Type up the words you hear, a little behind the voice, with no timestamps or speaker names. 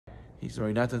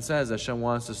Rabbi Natan says Hashem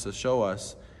wants us to show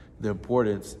us the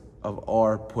importance of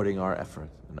our putting our effort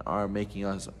and our making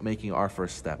our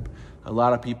first step. A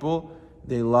lot of people,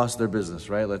 they lost their business,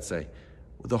 right? Let's say.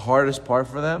 The hardest part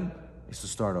for them is to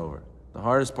start over. The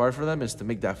hardest part for them is to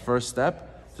make that first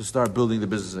step to start building the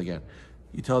business again.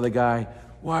 You tell the guy,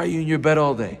 why are you in your bed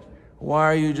all day? Why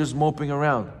are you just moping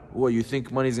around? What, you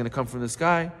think money's going to come from the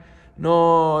sky?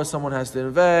 No, someone has to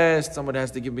invest. Somebody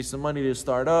has to give me some money to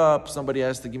start up. Somebody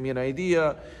has to give me an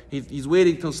idea. He's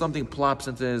waiting till something plops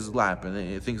into his lap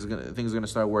and things are going to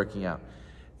start working out.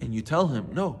 And you tell him,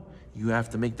 no, you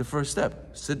have to make the first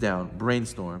step. Sit down,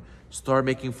 brainstorm, start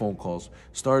making phone calls,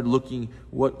 start looking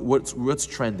what's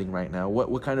trending right now.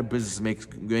 What kind of business makes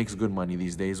good money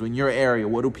these days? In your area,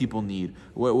 what do people need?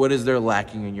 What is there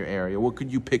lacking in your area? What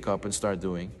could you pick up and start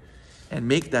doing? And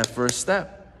make that first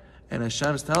step. And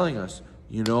Hashem's telling us,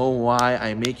 you know why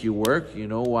I make you work? You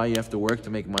know why you have to work to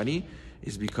make money?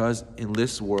 Is because in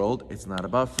this world, it's not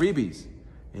about freebies.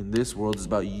 In this world, it's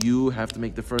about you have to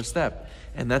make the first step.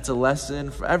 And that's a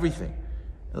lesson for everything.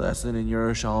 A lesson in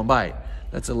your shalom bayit.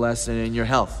 That's a lesson in your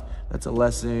health. That's a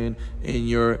lesson in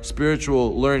your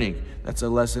spiritual learning. That's a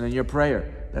lesson in your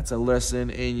prayer. That's a lesson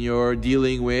in your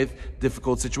dealing with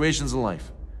difficult situations in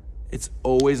life. It's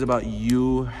always about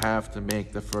you have to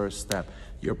make the first step.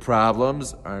 Your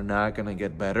problems are not going to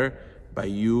get better by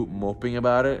you moping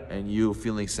about it and you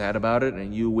feeling sad about it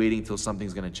and you waiting till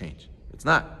something's going to change. It's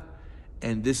not.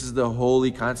 And this is the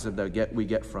holy concept that we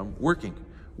get from working.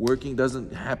 Working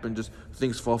doesn't happen just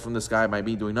things fall from the sky by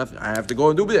me doing nothing. I have to go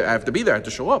and do it. I have to be there. I have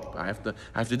to show up. I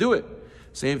have to do it.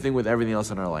 Same thing with everything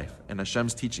else in our life. And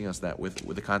Hashem's teaching us that with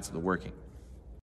the concept of working.